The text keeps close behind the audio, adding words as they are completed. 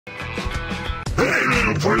Hey,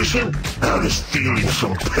 little person, how does feeling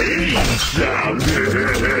some pain sound?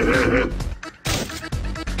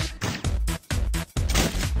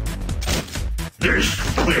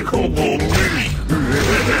 Despicable me!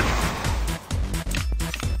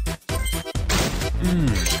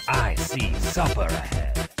 I see supper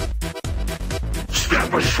ahead.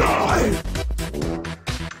 Step aside!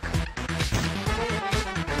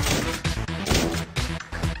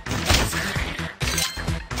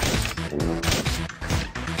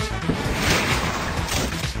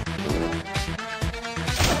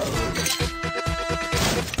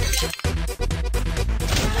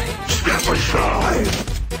 Step aside!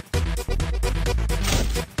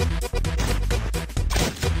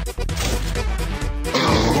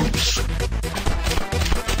 Oops!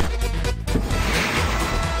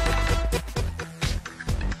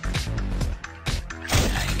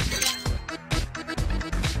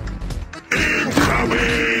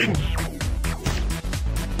 Incoming!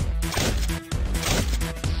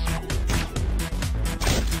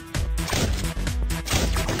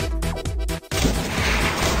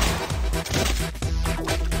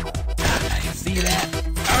 See that?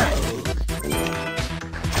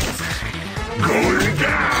 Going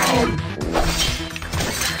down!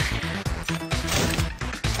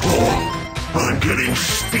 Oh, I'm getting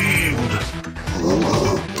steamed!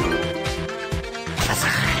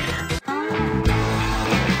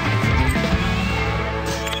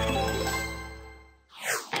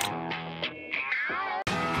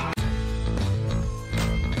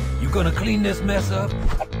 You gonna clean this mess up?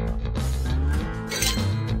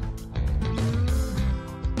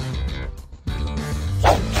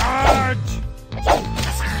 Charge!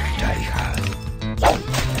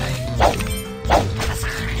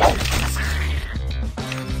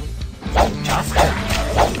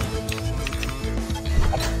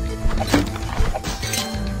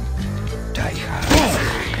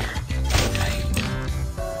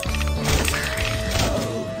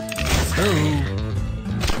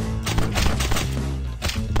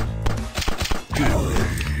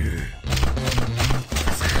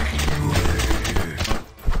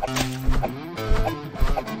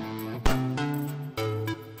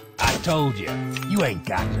 I told you, you ain't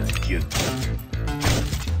got no juice.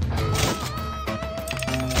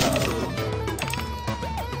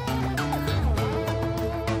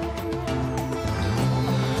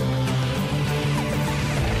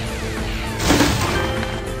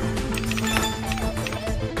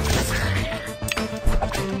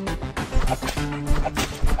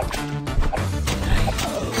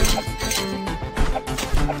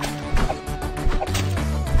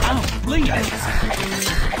 I'm bleeding.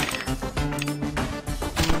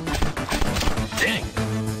 Dang.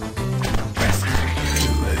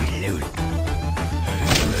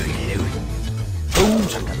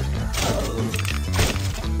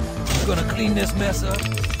 You gonna clean this mess up?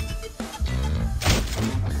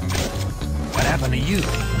 What happened to you?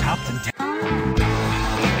 Tops and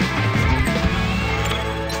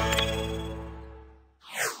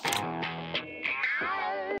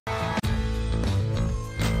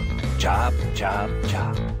chop, chop,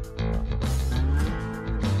 chop.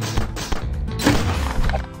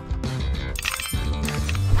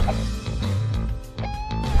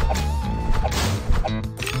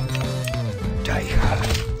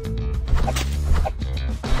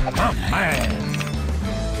 Oh, man.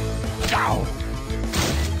 Ow.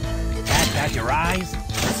 That your eyes?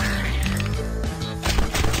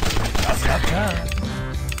 Just up time.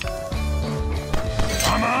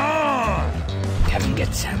 Come on! Come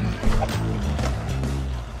get some.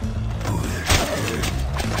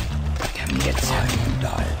 Come get some.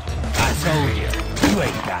 I told you, you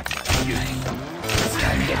ain't got no use.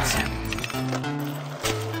 Come get some.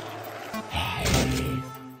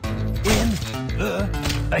 In the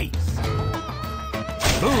face.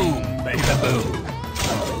 Boom, baby, boom.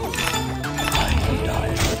 I'm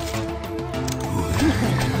dying.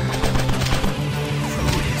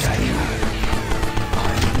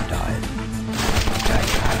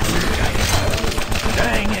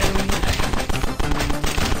 Dang it!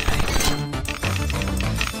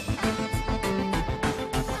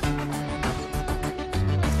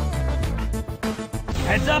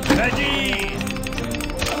 Heads up, veggies!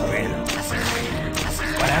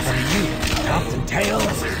 What happened to you? Tops and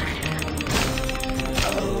tails?